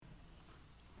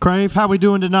Crave, how we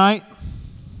doing tonight?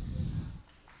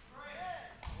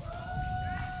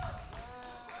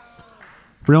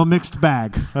 Real mixed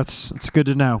bag. That's good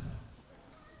to know.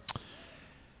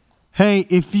 Hey,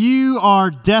 if you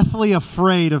are deathly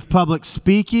afraid of public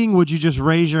speaking, would you just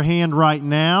raise your hand right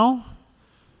now?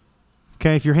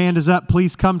 Okay, if your hand is up,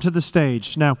 please come to the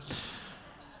stage. Now,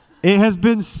 it has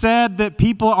been said that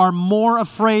people are more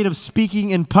afraid of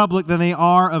speaking in public than they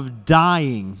are of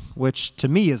dying, which to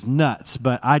me is nuts,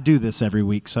 but I do this every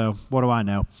week, so what do I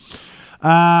know?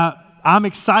 I'm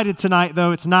excited tonight,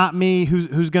 though. It's not me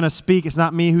who's going to speak. It's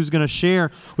not me who's going to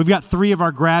share. We've got 3 of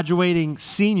our graduating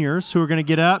seniors who are going to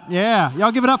get up. Yeah,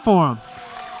 y'all give it up for them.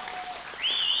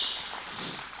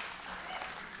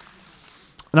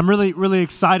 And I'm really, really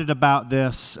excited about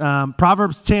this.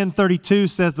 Proverbs 10:32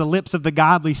 says, the lips of the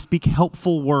godly speak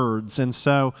helpful words. And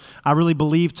so I really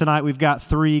believe tonight we've got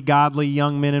 3 godly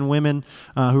young men and women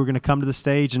who are going to come to the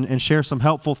stage and share some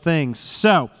helpful things.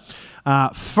 So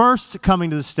first coming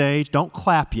to the stage, don't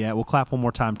clap yet. We'll clap one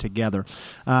more time together.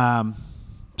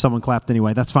 Someone clapped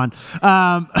anyway. That's fine.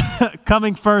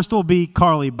 Coming first will be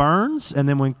Carly Burns. And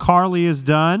then when Carly is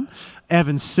done,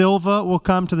 Evan Silva will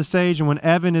come to the stage, and when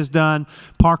Evan is done,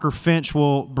 Parker Finch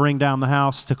will bring down the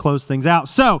house to close things out.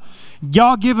 So,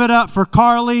 y'all give it up for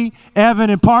Carly, Evan,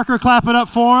 and Parker. Clap it up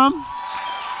for them.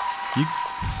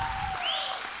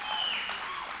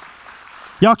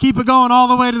 Y'all keep it going all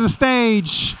the way to the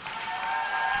stage.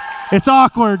 It's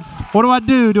awkward. What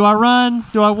do? Do I run?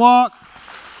 Do I walk?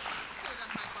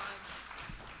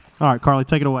 All right, Carly,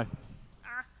 take it away.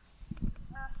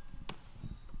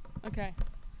 Okay.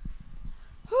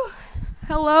 Whew.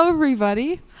 Hello,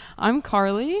 everybody. I'm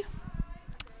Carly.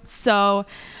 So,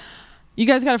 you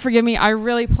guys got to forgive me. I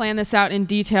really planned this out in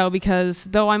detail because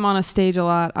though I'm on a stage a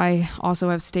lot, I also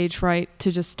have stage fright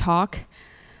to just talk.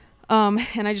 And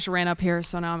I just ran up here,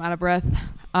 so now I'm out of breath.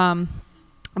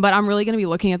 But I'm really going to be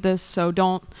looking at this, so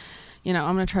don't,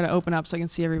 I'm going to try to open up so I can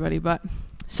see everybody. But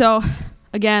so,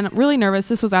 again, really nervous.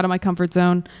 This was out of my comfort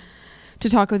zone to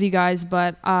talk with you guys,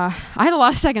 but I had a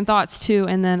lot of second thoughts too,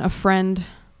 and then a friend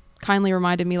kindly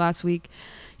reminded me last week.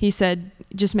 He said,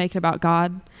 just make it about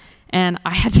God, and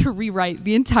I had to rewrite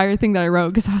the entire thing that I wrote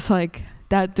because I was like,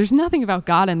 there's nothing about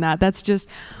God in that. That's just,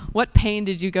 what pain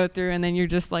did you go through, and then you're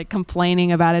just like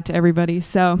complaining about it to everybody.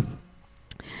 So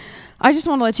I just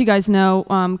want to let you guys know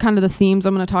kind of the themes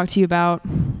I'm going to talk to you about.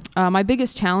 My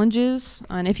biggest challenges,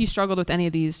 and if you struggled with any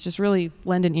of these, just really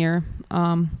lend an ear.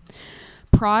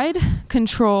 Pride,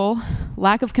 control,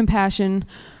 lack of compassion,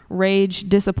 rage,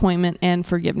 disappointment, and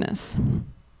forgiveness.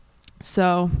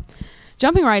 So,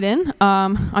 jumping right in,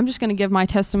 I'm just going to give my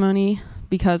testimony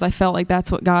because I felt like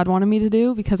that's what God wanted me to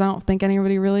do, because I don't think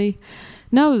anybody really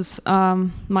knows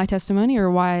my testimony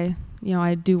or why,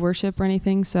 I do worship or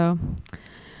anything. So,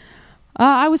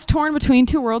 I was torn between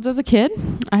 2 worlds as a kid.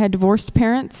 I had divorced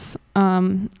parents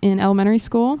in elementary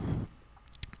school,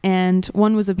 and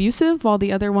one was abusive while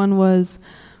the other one was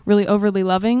really overly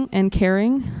loving and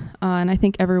caring. And I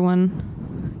think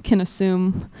everyone can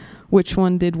assume which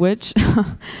one did which.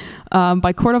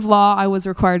 By court of law, I was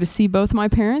required to see both my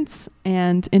parents.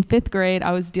 And in 5th grade,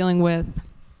 I was dealing with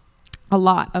a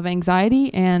lot of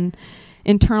anxiety and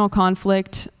internal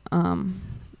conflict. And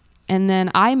then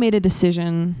I made a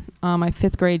decision my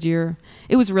 5th grade year.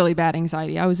 It was really bad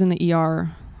anxiety. I was in the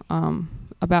ER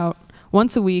about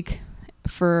once a week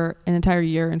for an entire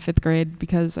year in 5th grade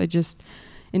because I just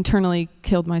internally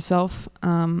killed myself.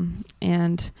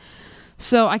 And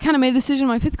so I kind of made a decision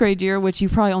my 5th grade year, which you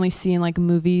probably only see in like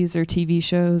movies or TV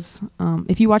shows.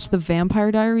 If you watch The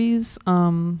Vampire Diaries,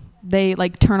 they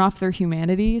like turn off their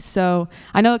humanity. So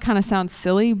I know it kind of sounds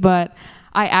silly, but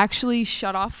I actually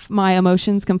shut off my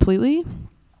emotions completely.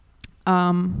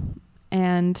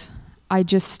 And I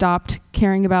just stopped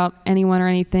caring about anyone or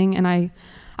anything. And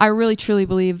I really truly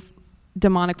believe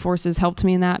demonic forces helped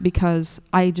me in that because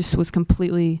I just was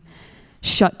completely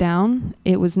shut down.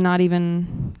 It was not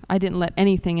even, I didn't let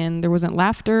anything in. There wasn't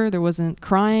laughter. There wasn't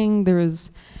crying.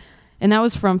 And that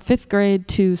was from 5th grade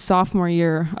to sophomore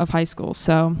year of high school.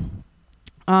 So,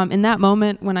 in that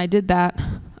moment when I did that,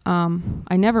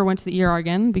 I never went to the ER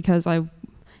again because I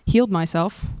healed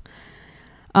myself.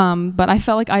 But I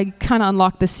felt like I kind of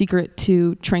unlocked the secret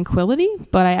to tranquility,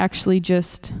 but I actually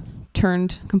just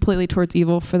turned completely towards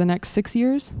evil for the next 6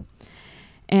 years.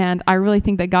 And I really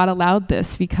think that God allowed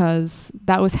this because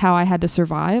that was how I had to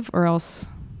survive, or else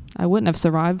I wouldn't have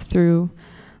survived through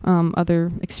other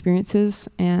experiences.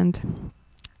 And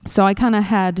so I kind of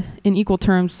had, in equal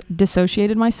terms,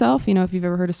 dissociated myself. If you've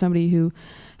ever heard of somebody who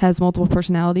has multiple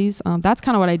personalities, that's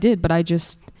kind of what I did, but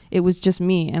it was just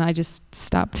me, and I just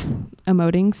stopped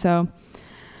emoting. So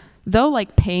though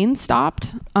like pain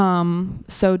stopped,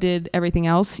 so did everything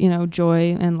else,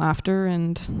 joy and laughter,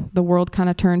 and the world kind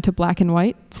of turned to black and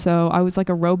white. So I was like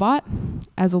a robot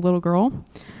as a little girl.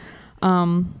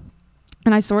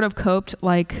 And I sort of coped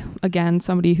like, again,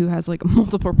 somebody who has like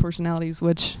multiple personalities,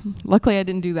 which luckily I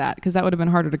didn't do that because that would have been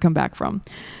harder to come back from.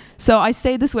 So I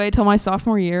stayed this way till my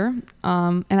sophomore year.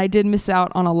 And I did miss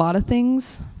out on a lot of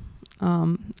things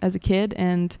as a kid,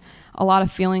 and a lot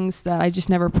of feelings that I just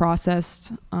never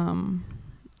processed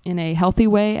in a healthy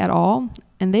way at all.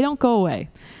 And they don't go away.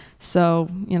 So,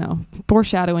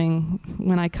 foreshadowing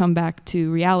when I come back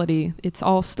to reality, it's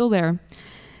all still there.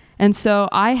 And so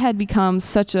I had become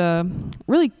such a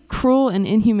really cruel and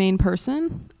inhumane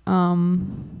person.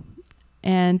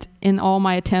 And in all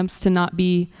my attempts to not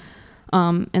be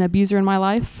an abuser in my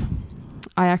life,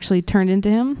 I actually turned into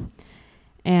him.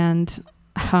 And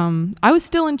I was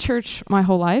still in church my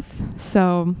whole life.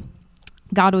 So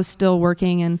God was still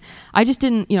working. And I just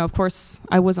didn't, of course,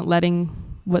 I wasn't letting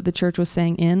what the church was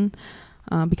saying in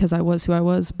because I was who I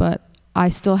was. But I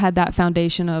still had that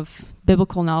foundation of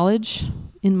biblical knowledge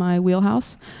in my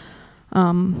wheelhouse.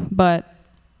 But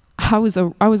I was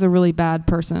a really bad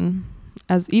person.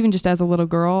 Even just as a little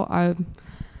girl, I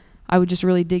would just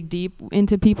really dig deep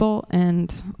into people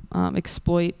and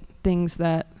exploit things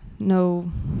that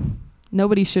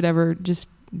nobody should ever just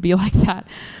be like that.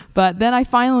 But then I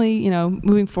finally,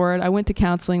 moving forward, I went to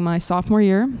counseling my sophomore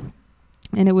year,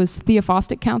 and it was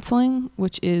theophostic counseling,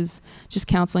 which is just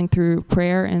counseling through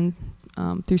prayer and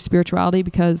through spirituality,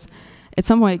 because at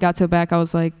some point it got so back, I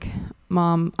was like,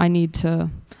 Mom, I need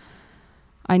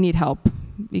help,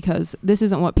 because this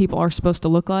isn't what people are supposed to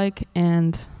look like.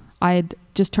 And I had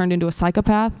just turned into a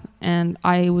psychopath, and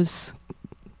I was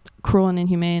cruel and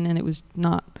inhumane, and it was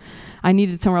not, I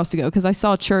needed somewhere else to go, because I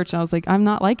saw a church and I was like, I'm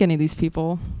not like any of these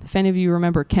people. If any of you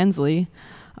remember Kensley,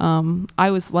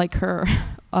 I was like her.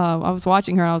 I was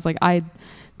watching her and I was like,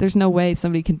 there's no way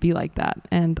somebody can be like that.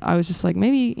 And I was just like,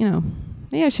 maybe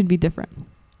I should be different.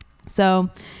 So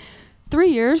 3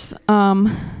 years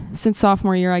since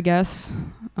sophomore year, I guess,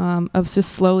 of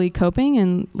just slowly coping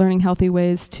and learning healthy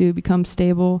ways to become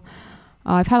stable.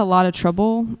 I've had a lot of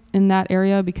trouble in that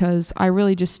area because I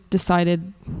really just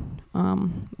decided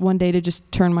one day to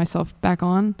just turn myself back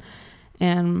on.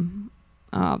 And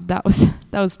that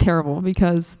was terrible,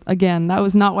 because again, that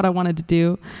was not what I wanted to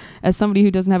do. As somebody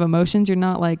who doesn't have emotions, you're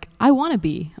not like, I want to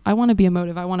be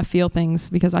emotive. I want to feel things,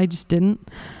 because I just didn't.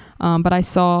 But I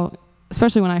saw,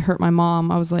 especially when I hurt my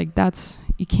mom, I was like,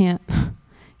 you can't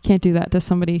do that to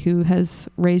somebody who has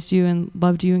raised you and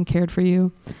loved you and cared for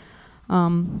you.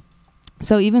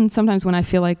 So even sometimes when I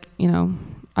feel like,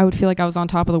 I would feel like I was on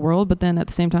top of the world, but then at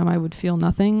the same time I would feel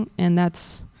nothing. And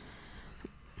that's,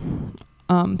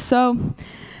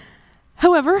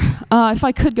 however, if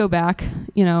I could go back,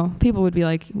 people would be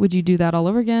like, would you do that all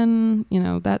over again?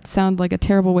 That sounded like a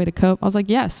terrible way to cope. I was like,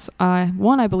 yes. I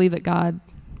believe that God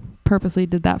purposely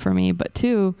did that for me, but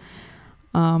two,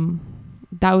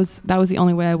 that was the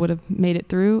only way I would have made it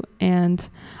through. And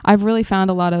I've really found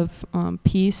a lot of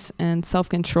peace and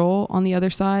self-control on the other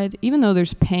side. Even though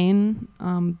there's pain,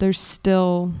 there's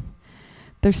so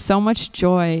much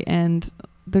joy, and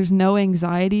there's no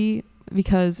anxiety,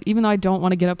 because even though I don't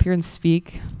want to get up here and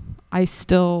speak, I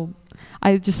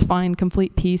just find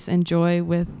complete peace and joy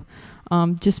with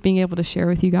just being able to share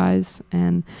with you guys,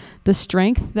 and the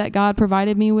strength that God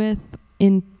provided me with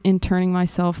in turning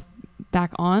myself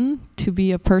back on to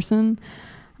be a person.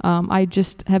 I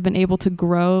just have been able to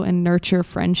grow and nurture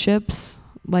friendships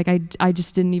like I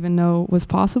just didn't even know was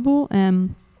possible.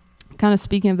 And kind of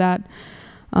speaking of that,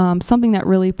 something that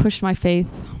really pushed my faith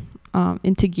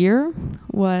into gear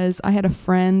was I had a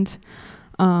friend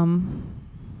a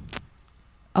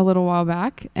little while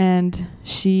back, and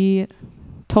she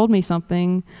told me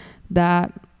something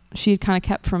that she had kind of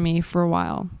kept from me for a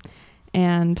while.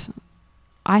 And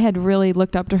I had really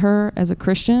looked up to her as a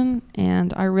Christian,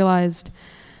 and I realized,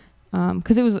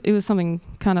 because it was something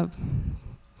kind of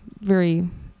very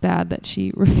bad that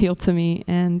she revealed to me,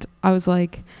 and I was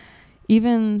like,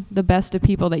 even the best of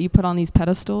people that you put on these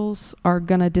pedestals are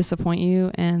gonna disappoint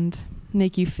you and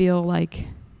make you feel like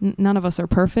none of us are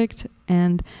perfect.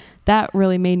 And that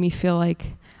really made me feel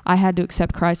like I had to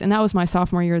accept Christ. And that was my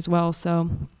sophomore year as well. So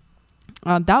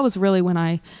that was really when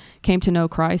I came to know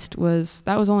Christ.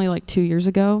 That was only like 2 years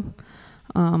ago.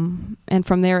 And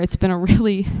from there, it's been a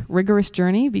really rigorous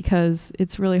journey, because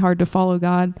it's really hard to follow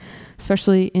God,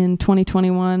 especially in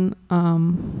 2021.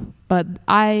 But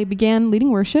I began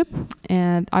leading worship,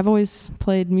 and I've always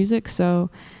played music, so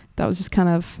that was just kind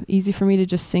of easy for me to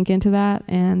just sink into that.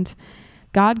 And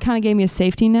God kind of gave me a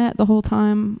safety net the whole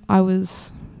time I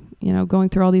was going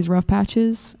through all these rough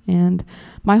patches. And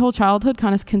my whole childhood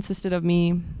kind of consisted of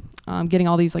me getting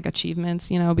all these like achievements,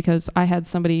 because I had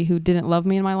somebody who didn't love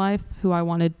me in my life, who I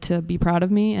wanted to be proud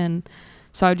of me. And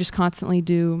so I would just constantly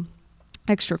do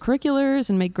extracurriculars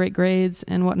and make great grades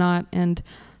and whatnot. And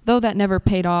though that never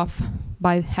paid off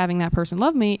by having that person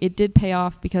love me, it did pay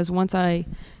off because once I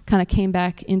kind of came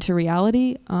back into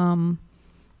reality,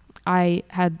 I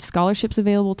had scholarships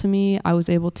available to me. I was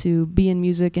able to be in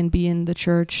music and be in the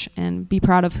church and be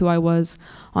proud of who I was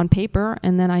on paper.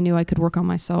 And then I knew I could work on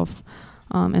myself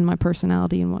and my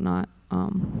personality and whatnot.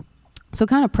 So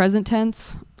kind of present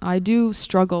tense, I do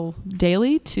struggle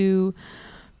daily to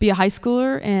be a high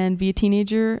schooler and be a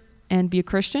teenager and be a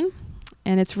Christian.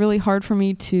 And it's really hard for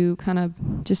me to kind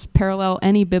of just parallel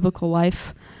any biblical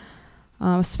life,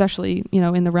 especially,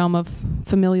 in the realm of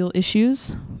familial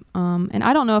issues. And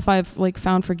I don't know if I've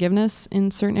found forgiveness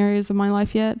in certain areas of my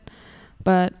life yet,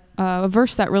 but a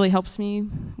verse that really helps me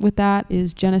with that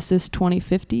is Genesis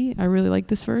 20:50. I really like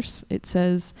this verse. It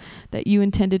says that you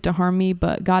intended to harm me,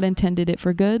 but God intended it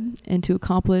for good and to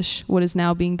accomplish what is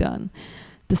now being done,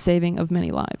 the saving of many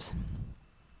lives.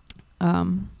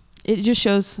 It just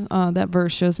shows, that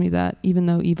verse shows me that even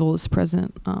though evil is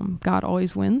present, God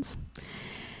always wins.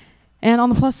 And on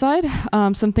the plus side,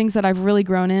 some things that I've really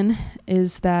grown in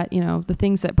is that, the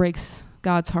things that breaks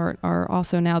God's heart are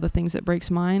also now the things that breaks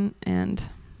mine. And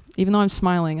even though I'm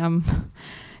smiling,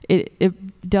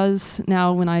 it does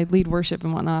now when I lead worship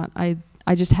and whatnot, I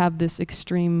just have this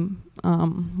extreme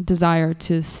desire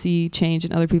to see change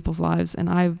in other people's lives. And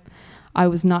I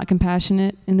was not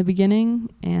compassionate in the beginning.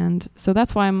 And so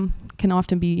that's why can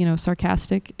often be,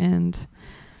 sarcastic and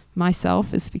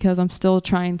myself, is because I'm still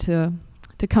trying to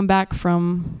come back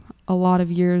from a lot of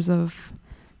years of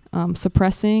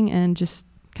suppressing and just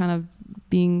kind of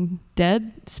being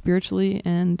dead spiritually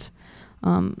and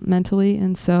mentally.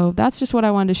 And so that's just what I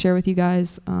wanted to share with you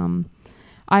guys.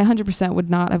 I 100% would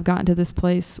not have gotten to this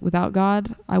place without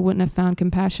God. I wouldn't have found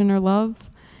compassion or love.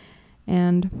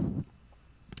 And,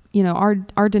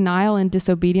 our denial and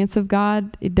disobedience of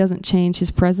God, it doesn't change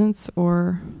his presence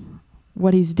or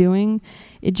what he's doing.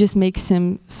 It just makes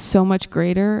him so much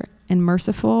greater and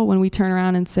merciful when we turn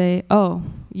around and say, oh,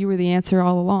 you were the answer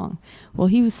all along. Well,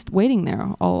 he was waiting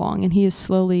there all along, and he has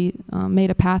slowly made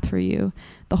a path for you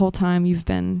the whole time you've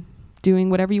been doing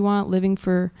whatever you want, living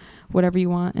for whatever you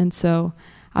want. And so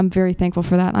I'm very thankful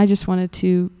for that. And I just wanted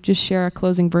to just share a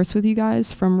closing verse with you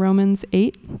guys from Romans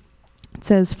 8. It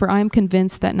says, "For I am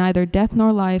convinced that neither death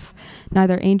nor life,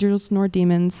 neither angels nor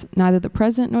demons, neither the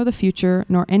present nor the future,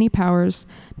 nor any powers,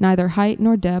 neither height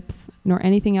nor depth, nor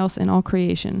anything else in all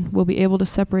creation will be able to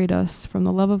separate us from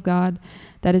the love of God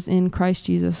that is in Christ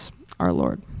Jesus our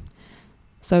Lord."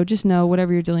 So just know,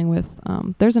 whatever you're dealing with,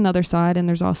 there's another side, and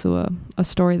there's also a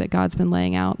story that God's been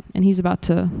laying out, and he's about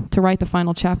to write the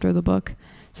final chapter of the book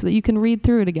so that you can read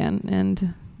through it again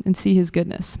and see his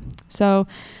goodness. So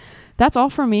that's all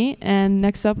for me, and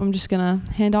next up I'm just going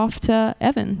to hand off to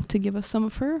Evan to give us some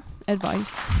of her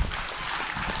advice.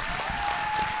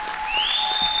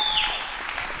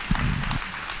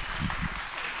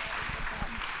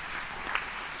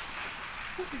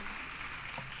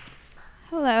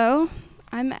 Hello,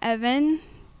 I'm Evan.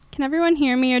 Can everyone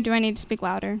hear me, or do I need to speak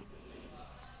louder?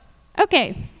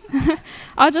 Okay,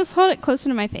 I'll just hold it closer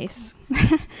to my face.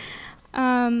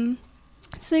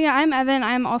 So yeah, I'm Evan.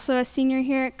 I'm also a senior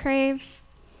here at Crave.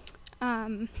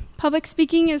 Public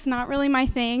speaking is not really my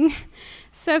thing,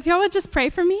 so if y'all would just pray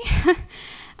for me.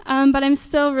 But I'm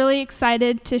still really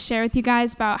excited to share with you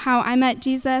guys about how I met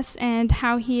Jesus and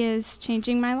how he is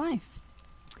changing my life.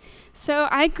 So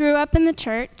I grew up in the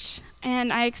church,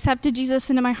 and I accepted Jesus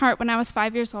into my heart when I was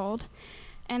 5 years old.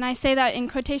 And I say that in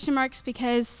quotation marks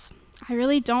because I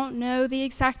really don't know the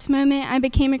exact moment I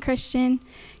became a Christian,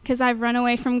 because I've run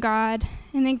away from God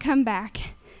and then come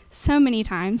back so many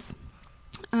times.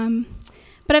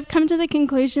 But I've come to the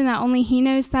conclusion that only he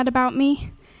knows that about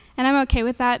me, and I'm okay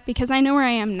with that because I know where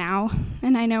I am now,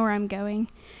 and I know where I'm going.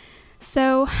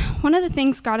 So one of the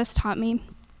things God has taught me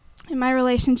in my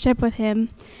relationship with him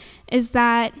is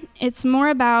that it's more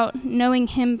about knowing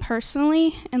him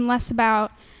personally and less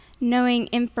about knowing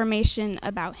information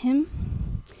about him.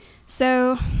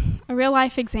 So a real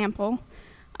life example,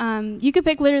 you could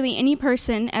pick literally any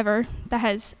person ever that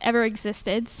has ever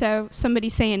existed. So somebody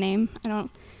say a name.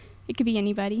 It could be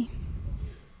anybody.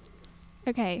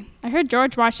 Okay, I heard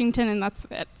George Washington, and that's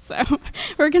it. So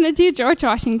we're going to do George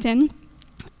Washington.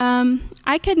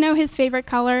 I could know his favorite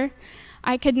color.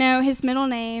 I could know his middle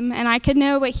name, and I could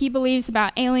know what he believes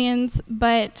about aliens,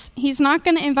 but he's not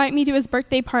going to invite me to his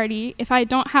birthday party if I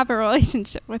don't have a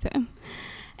relationship with him.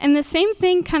 And the same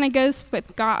thing kind of goes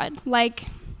with God. Like,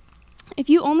 if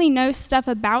you only know stuff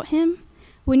about him,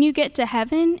 when you get to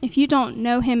heaven, if you don't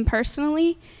know him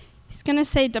personally, he's going to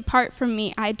say, "Depart from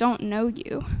me, I don't know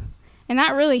you." And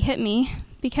that really hit me,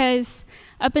 because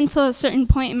up until a certain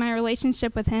point in my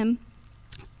relationship with him,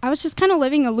 I was just kind of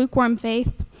living a lukewarm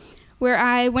faith, where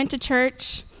I went to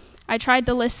church, I tried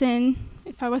to listen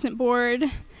if I wasn't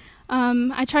bored,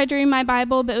 I tried to read my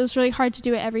Bible, but it was really hard to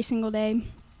do it every single day.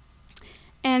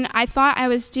 And I thought I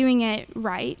was doing it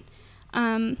right.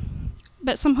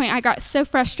 But at some point I got so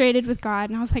frustrated with God,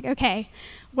 and I was like, okay,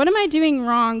 what am I doing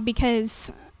wrong?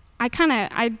 Because I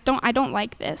don't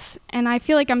like this, and I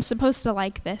feel like I'm supposed to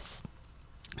like this.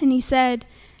 And he said,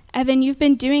 "Evan, you've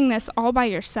been doing this all by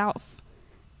yourself."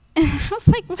 And I was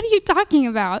like, what are you talking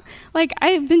about? Like,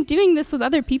 I've been doing this with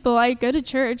other people. I go to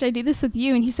church. I do this with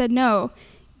you. And he said, "No,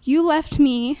 you left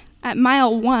me at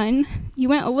mile 1. You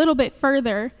went a little bit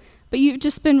further, but you've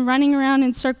just been running around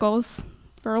in circles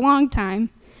for a long time.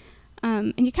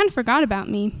 And you kind of forgot about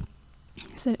me."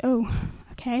 I said, "Oh,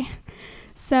 okay."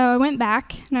 So I went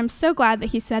back, and I'm so glad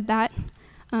that he said that,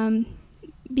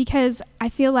 because I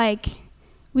feel like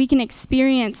we can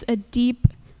experience a deep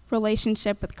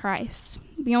relationship with Christ.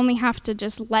 We only have to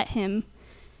just let him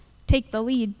take the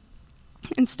lead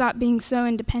and stop being so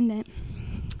independent.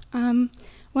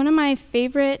 One of my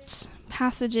favorite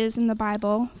passages in the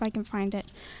Bible, if I can find it,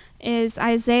 is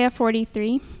Isaiah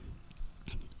 43.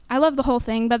 I love the whole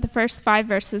thing, but the first 5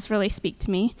 verses really speak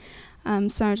to me,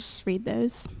 so I'll just read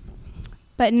those.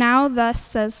 "But now thus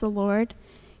says the Lord,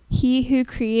 he who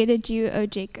created you, O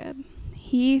Jacob,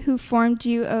 he who formed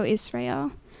you, O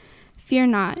Israel, fear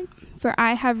not, for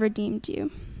I have redeemed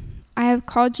you. I have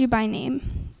called you by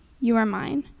name. You are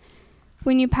mine.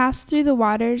 When you pass through the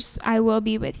waters, I will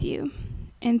be with you,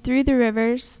 and through the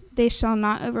rivers, they shall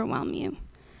not overwhelm you.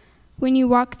 When you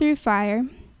walk through fire,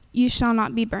 you shall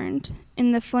not be burned,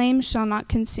 and the flame shall not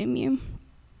consume you.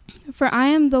 For I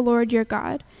am the Lord your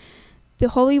God, the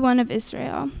Holy One of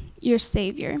Israel, your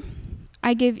Savior.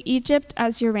 I give Egypt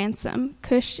as your ransom,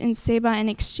 Cush and Seba in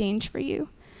exchange for you,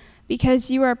 because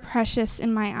you are precious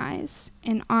in my eyes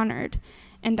and honored,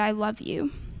 and I love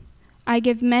you. I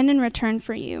give men in return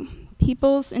for you,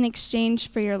 peoples in exchange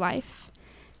for your life.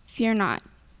 Fear not,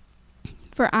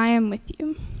 for I am with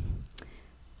you."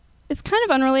 It's kind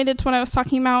of unrelated to what I was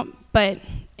talking about, but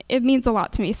it means a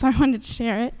lot to me, so I wanted to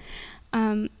share it.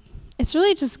 It's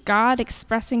really just God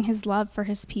expressing his love for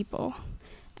his people.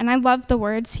 And I love the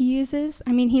words he uses.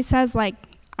 I mean, he says, like,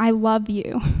 "I love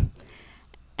you."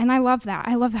 And I love that.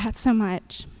 I love that so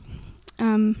much.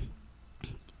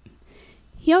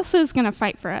 He also is going to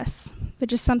fight for us,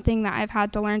 which is something that I've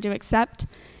had to learn to accept,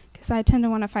 because I tend to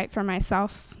want to fight for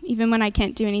myself, even when I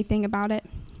can't do anything about it.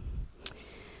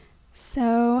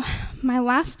 So my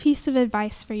last piece of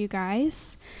advice for you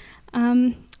guys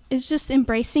is just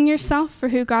embracing yourself for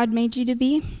who God made you to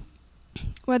be,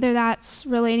 whether that's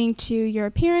relating to your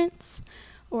appearance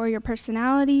or your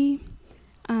personality.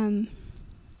 And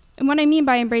what I mean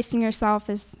by embracing yourself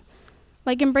is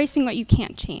like embracing what you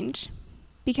can't change.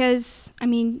 Because, I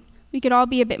mean, we could all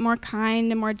be a bit more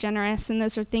kind and more generous, and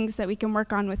those are things that we can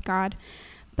work on with God.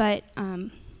 But,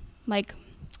 like,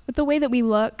 with the way that we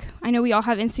look, I know we all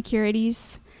have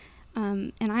insecurities,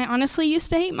 and I honestly used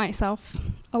to hate myself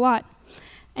a lot,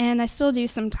 and I still do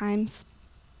sometimes.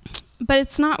 But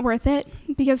it's not worth it,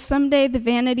 because someday the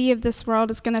vanity of this world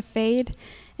is going to fade,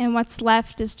 and what's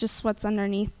left is just what's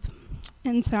underneath.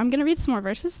 And so I'm going to read some more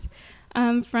verses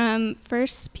from 1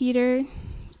 Peter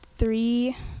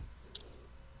 3,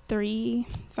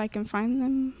 if I can find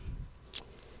them.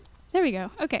 There we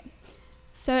go. Okay.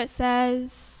 So it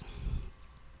says,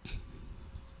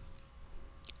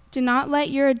 "Do not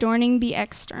let your adorning be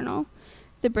external,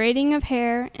 the braiding of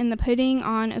hair and the putting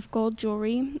on of gold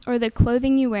jewelry, or the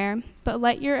clothing you wear, but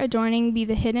let your adorning be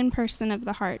the hidden person of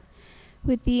the heart,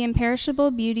 with the imperishable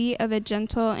beauty of a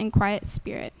gentle and quiet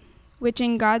spirit, which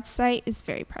in God's sight is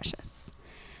very precious."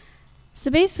 So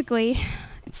basically,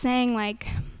 it's saying, like,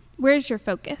 where's your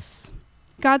focus?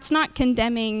 God's not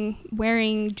condemning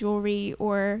wearing jewelry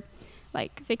or,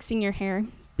 like, fixing your hair,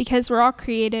 because we're all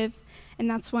creative, and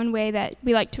that's one way that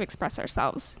we like to express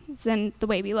ourselves, is in the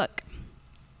way we look.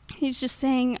 He's just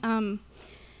saying,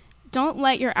 don't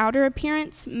let your outer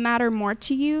appearance matter more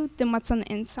to you than what's on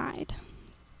the inside,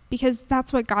 because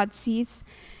that's what God sees,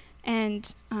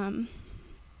 and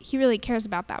he really cares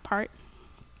about that part.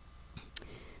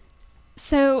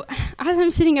 So as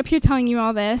I'm sitting up here telling you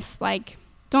all this, like,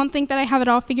 don't think that I have it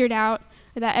all figured out,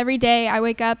 or that every day I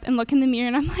wake up and look in the mirror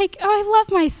and I'm like, oh, I love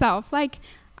myself. Like,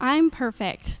 I'm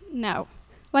perfect. No,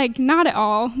 like, not at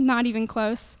all, not even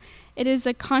close. It is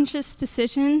a conscious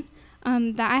decision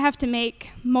that I have to make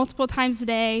multiple times a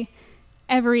day,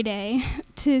 every day,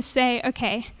 to say,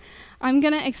 okay, I'm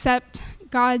going to accept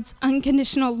God's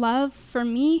unconditional love for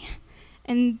me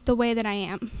and the way that I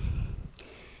am,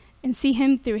 and see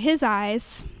him through his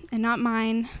eyes and not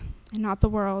mine and not the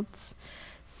world's.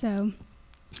 So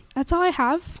that's all I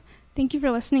have. Thank you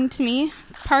for listening to me.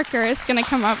 Parker is going to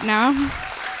come up now.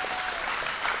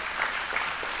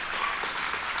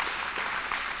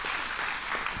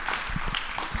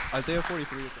 Isaiah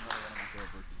 43 is another one of my favorite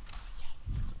verses.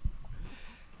 Yes.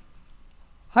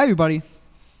 Hi, everybody.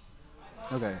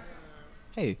 Okay.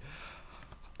 Hey.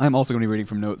 I'm also going to be reading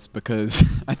from notes because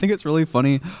I think it's really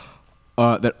funny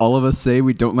that all of us say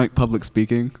we don't like public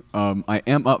speaking. I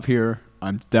am up here.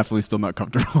 I'm definitely still not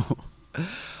comfortable.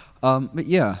 But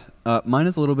yeah, mine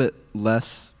is a little bit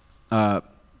less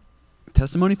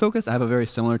testimony focused. I have a very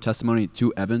similar testimony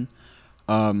to Evan.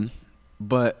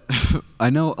 But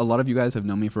I know a lot of you guys have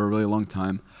known me for a really long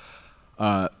time.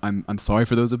 I'm sorry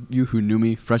for those of you who knew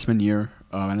me freshman year.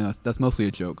 I know that's mostly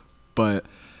a joke, but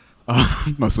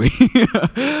mostly.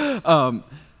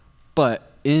 But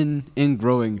in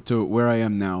growing to where I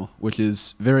am now, which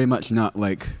is very much not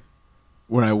like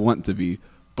where I want to be,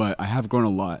 but I have grown a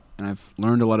lot and I've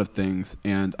learned a lot of things,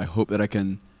 and I hope that I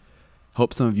can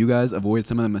help some of you guys avoid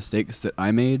some of the mistakes that I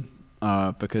made.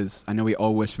 Because I know we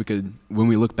all wish we could, when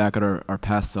we look back at our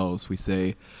past selves, we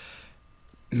say,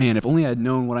 man, if only I had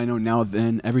known what I know now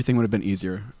then, everything would have been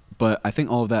easier. But I think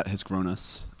all of that has grown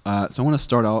us. So I want to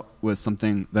start out with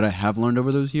something that I have learned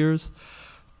over those years,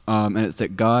 and it's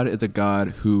that God is a God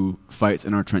who fights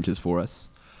in our trenches for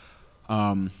us.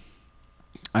 I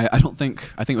think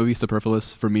it would be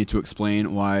superfluous for me to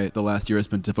explain why the last year has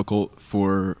been difficult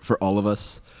for all of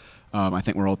us. I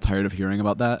think we're all tired of hearing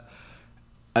about that.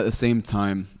 At the same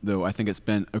time, though, I think it's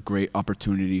been a great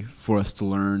opportunity for us to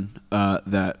learn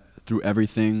that through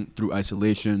everything, through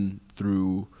isolation,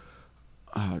 through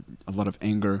a lot of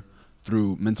anger,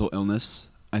 through mental illness,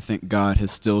 I think God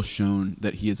has still shown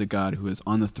that he is a God who is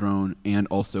on the throne and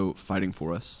also fighting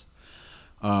for us.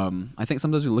 I think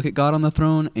sometimes we look at God on the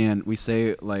throne and we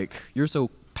say, like, you're so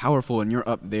powerful and you're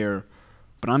up there,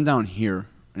 but I'm down here,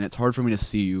 and it's hard for me to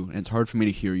see you, and it's hard for me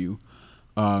to hear you.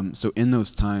 So in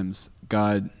those times,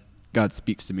 God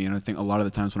speaks to me, and I think a lot of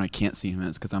the times when I can't see him,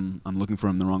 it's because I'm looking for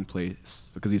him in the wrong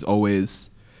place, because he's always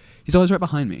right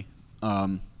behind me.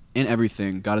 In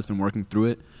everything, God has been working through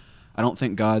it. I don't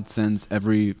think God sends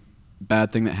every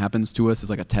bad thing that happens to us as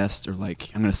like a test, or like,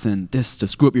 I'm going to send this to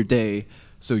screw up your day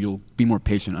so you'll be more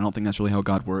patient. I don't think that's really how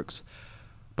God works,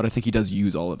 but I think he does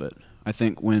use all of it. I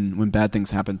think when bad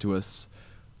things happen to us,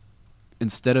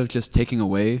 instead of just taking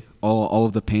away all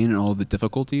of the pain and all of the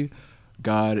difficulty,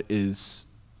 God is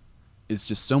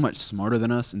just so much smarter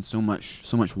than us and so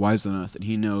much wiser than us, and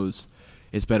he knows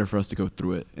it's better for us to go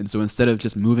through it. And so instead of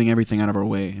just moving everything out of our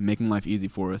way and making life easy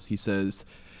for us, he says,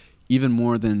 even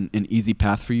more than an easy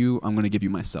path for you, I'm going to give you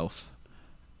myself.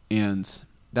 And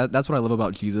that's what I love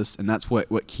about Jesus, and that's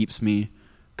what keeps me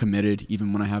committed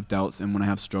even when I have doubts and when I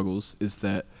have struggles, is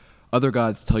that other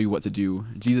gods tell you what to do.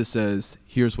 Jesus says,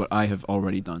 here's what I have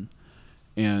already done,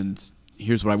 and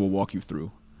here's what I will walk you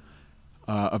through.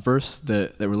 A verse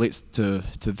that relates to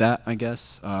that, I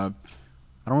guess, I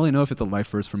don't really know if it's a life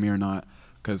verse for me or not,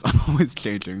 because I'm always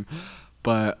changing,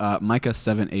 but Micah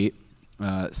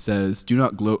 7:8 says, do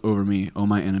not gloat over me, O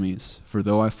my enemies, for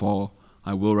though I fall,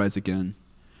 I will rise again,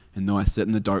 and though I sit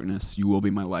in the darkness, you will be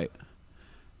my light.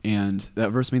 And that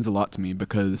verse means a lot to me,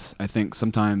 because I think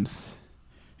sometimes,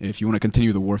 if you want to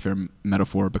continue the warfare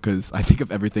metaphor, because I think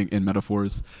of everything in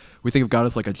metaphors, we think of God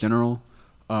as like a general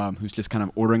who's just kind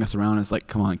of ordering us around. It's like,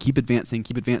 come on, keep advancing,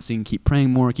 keep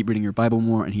praying more, keep reading your Bible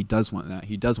more, and he does want that.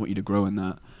 He does want you to grow in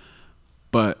that.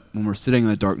 But when we're sitting in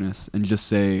the darkness and just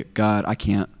say, God, I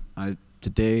can't.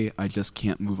 Today, I just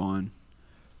can't move on.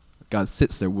 God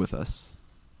sits there with us.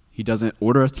 He doesn't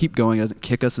order us to keep going. He doesn't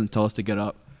kick us and tell us to get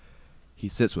up. He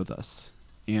sits with us.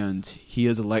 And he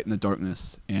is a light in the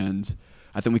darkness. And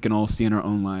I think we can all see in our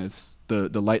own lives,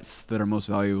 the lights that are most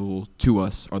valuable to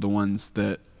us are the ones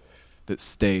that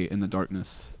stay in the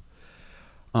darkness.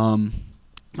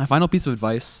 My final piece of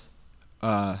advice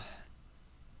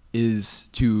is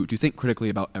to think critically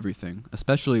about everything,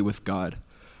 especially with God.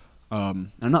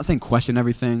 And I'm not saying question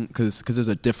everything, because there's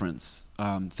a difference.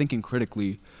 Thinking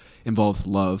critically involves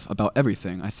love about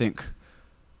everything. I think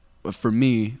for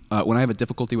me, when I have a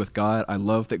difficulty with God, I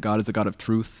love that God is a God of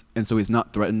truth, and so he's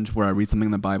not threatened where I read something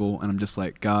in the Bible and I'm just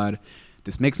like, God,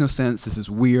 this makes no sense, this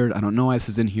is weird, I don't know why this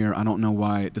is in here, I don't know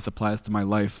why this applies to my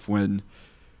life, when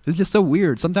it's just so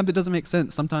weird. Sometimes it doesn't make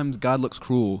sense. Sometimes God looks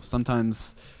cruel.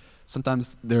 Sometimes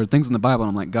sometimes there are things in the Bible and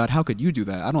I'm like, God, how could you do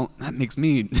that? That makes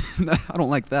me, I don't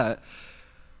like that.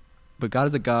 But God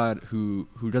is a God who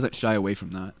doesn't shy away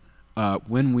from that.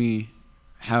 When we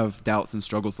have doubts and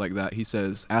struggles like that, he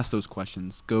says, ask those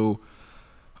questions. Go,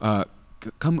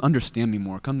 come understand me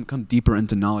more. Come deeper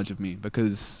into knowledge of me.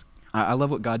 Because I love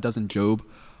what God does in Job.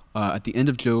 At the end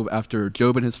of Job, after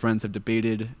Job and his friends have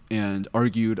debated and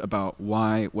argued about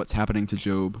why what's happening to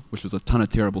Job, which was a ton of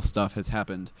terrible stuff, has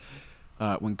happened,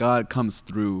 when God comes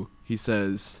through, he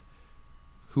says,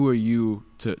 who are you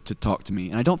to talk to me?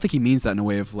 And I don't think he means that in a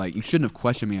way of like, you shouldn't have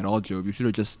questioned me at all, Job. You should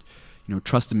have just,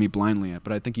 trusted me blindly.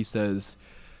 But I think he says,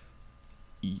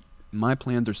 my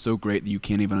plans are so great that you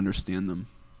can't even understand them.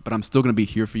 But I'm still going to be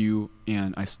here for you,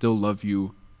 and I still love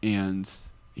you. And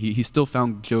he still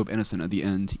found Job innocent at the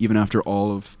end, even after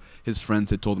all of his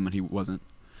friends had told him that he wasn't.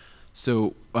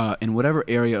 So in whatever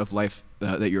area of life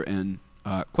that you're in,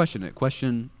 question it.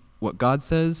 Question what God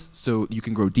says so you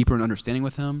can grow deeper in understanding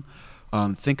with him.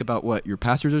 Think about what your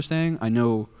pastors are saying. I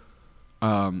know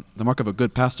the mark of a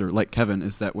good pastor, like Kevin,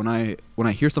 is that when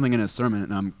I hear something in a sermon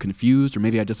and I'm confused or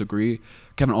maybe I disagree,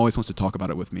 Kevin always wants to talk about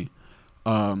it with me.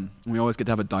 We always get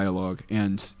to have a dialogue,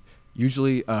 and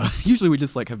usually we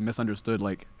just like have misunderstood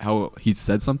like how he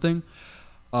said something,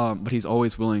 but he's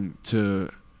always willing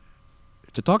to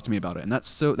talk to me about it, and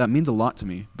that means a lot to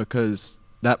me because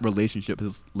that relationship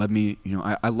has led me.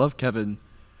 I love Kevin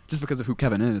just because of who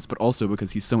Kevin is, but also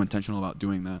because he's so intentional about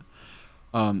doing that.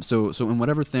 So in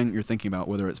whatever thing you're thinking about,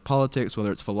 whether it's politics,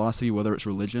 whether it's philosophy, whether it's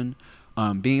religion,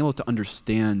 being able to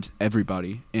understand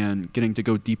everybody and getting to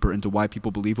go deeper into why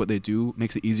people believe what they do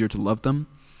makes it easier to love them.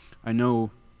 I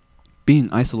know being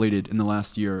isolated in the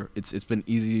last year, it's been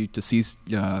easy to see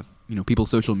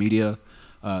people's social media,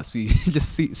 see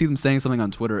them saying something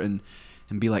on Twitter and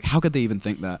be like, how could they even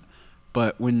think that?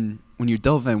 But when you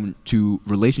delve into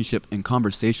relationship and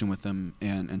conversation with them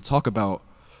and talk about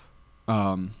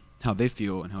how they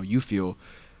feel and how you feel,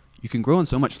 you can grow in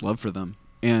so much love for them.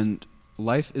 And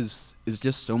life is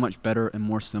just so much better and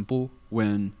more simple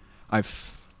when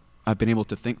I've been able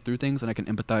to think through things and I can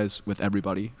empathize with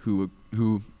everybody who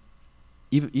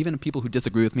even people who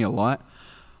disagree with me a lot.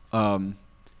 I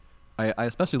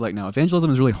especially like now.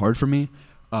 Evangelism is really hard for me.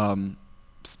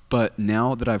 But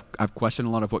now that I've questioned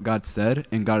a lot of what God said,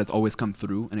 and God has always come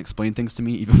through and explained things to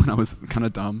me, even when I was kind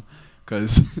of dumb,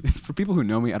 because for people who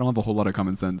know me, I don't have a whole lot of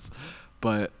common sense,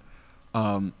 but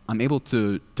I'm able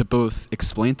to both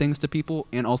explain things to people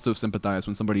and also sympathize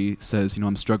when somebody says,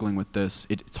 I'm struggling with this.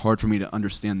 It's hard for me to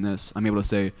understand this. I'm able to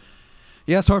say,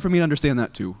 yeah, it's hard for me to understand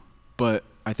that too, but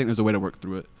I think there's a way to work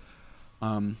through it.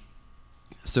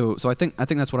 So I think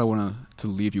that's what I want to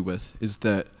leave you with, is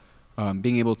that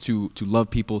being able to love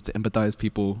people, to empathize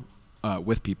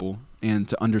with people, and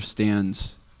to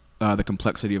understand the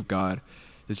complexity of God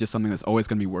is just something that's always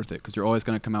going to be worth it, because you're always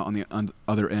going to come out on the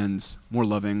other end more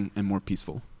loving and more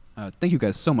peaceful. Thank you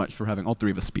guys so much for having all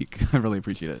three of us speak. I really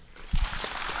appreciate it.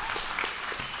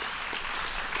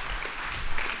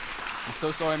 I'm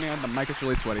so sorry, man. The mic is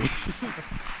really sweaty.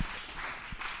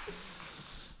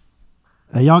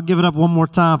 Hey, y'all give it up one more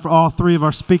time for all three of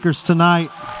our speakers tonight.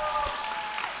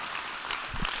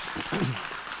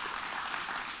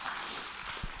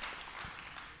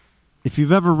 If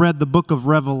you've ever read the book of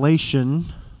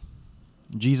Revelation,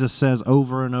 Jesus says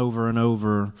over and over and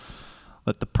over,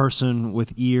 let the person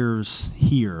with ears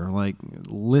hear. Like,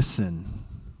 listen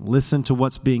to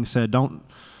what's being said. Don't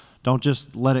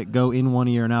just let it go in one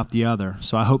ear and out the other.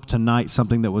 So I hope tonight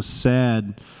something that was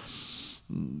said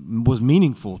was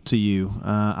meaningful to you.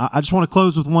 I just want to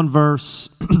close with one verse.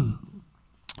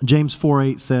 James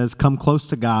 4:8 says, come close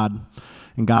to God,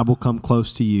 and God will come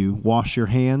close to you. Wash your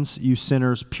hands, you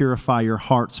sinners. Purify your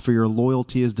hearts, for your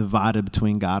loyalty is divided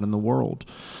between God and the world.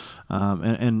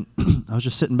 And I was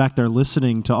just sitting back there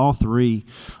listening to all three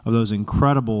of those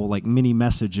incredible mini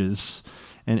messages.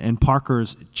 And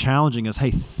Parker's challenging us,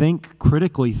 hey, think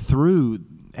critically through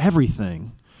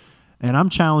everything. And I'm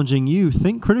challenging you,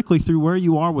 think critically through where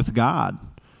you are with God.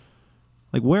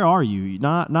 Like, where are you?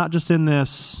 Not just in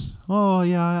this, oh,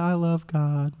 yeah, I love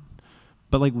God.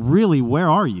 But, really, where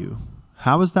are you?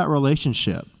 How is that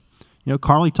relationship?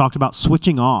 Carly talked about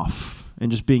switching off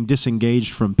and just being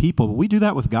disengaged from people, but we do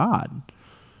that with God.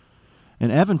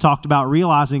 And Evan talked about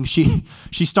realizing she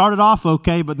started off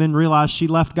okay, but then realized she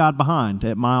left God behind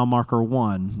at mile marker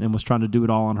 1 and was trying to do it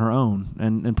all on her own.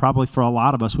 And probably for a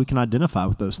lot of us, we can identify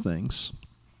with those things.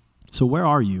 So where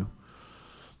are you?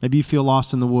 Maybe you feel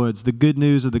lost in the woods. The good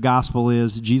news of the gospel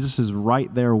is Jesus is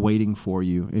right there waiting for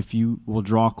you. If you will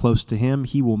draw close to him,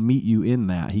 he will meet you in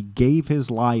that. He gave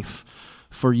his life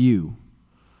for you.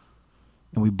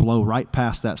 And we blow right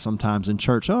past that sometimes in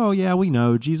church. Oh, yeah, we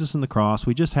know Jesus and the cross.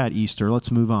 We just had Easter. Let's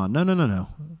move on. No.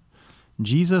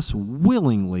 Jesus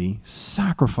willingly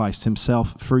sacrificed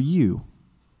himself for you.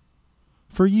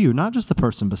 For you, not just the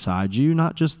person beside you,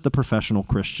 not just the professional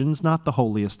Christians, not the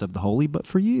holiest of the holy, but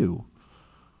for you.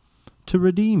 To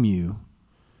redeem you.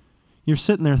 You're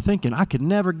sitting there thinking, I could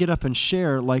never get up and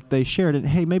share like they shared. And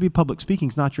hey, maybe public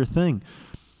speaking's not your thing.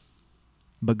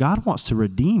 But God wants to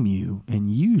redeem you and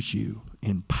use you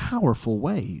in powerful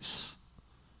ways.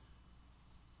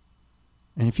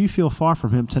 And if you feel far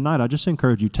from him tonight, I just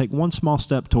encourage you, take one small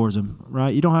step towards him,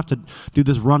 right? You don't have to do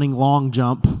this running long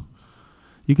jump.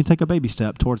 You can take a baby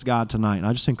step towards God tonight. And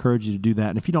I just encourage you to do that.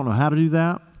 And if you don't know how to do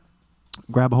that,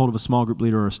 grab a hold of a small group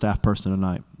leader or a staff person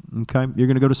tonight. Okay? You're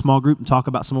going to go to small group and talk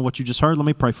about some of what you just heard. Let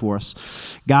me pray for us.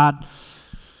 God,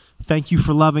 thank you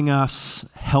for loving us.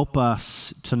 Help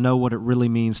us to know what it really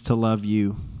means to love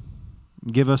you.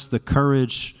 Give us the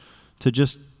courage to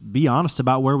just be honest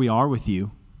about where we are with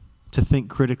you, to think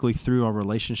critically through our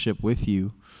relationship with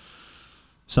you.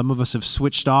 Some of us have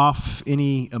switched off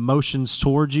any emotions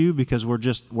towards you because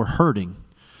we're hurting.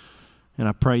 And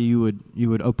I pray you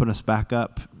would open us back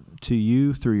up to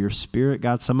you through your Spirit.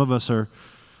 God, some of us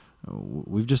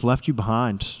we've just left you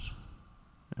behind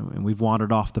and we've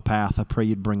wandered off the path. I pray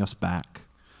you'd bring us back.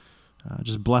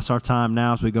 Just bless our time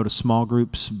now as we go to small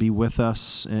groups. Be with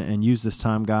us and use this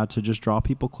time, God, to just draw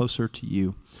people closer to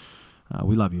you.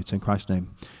 We love you. It's in Christ's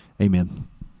name. Amen.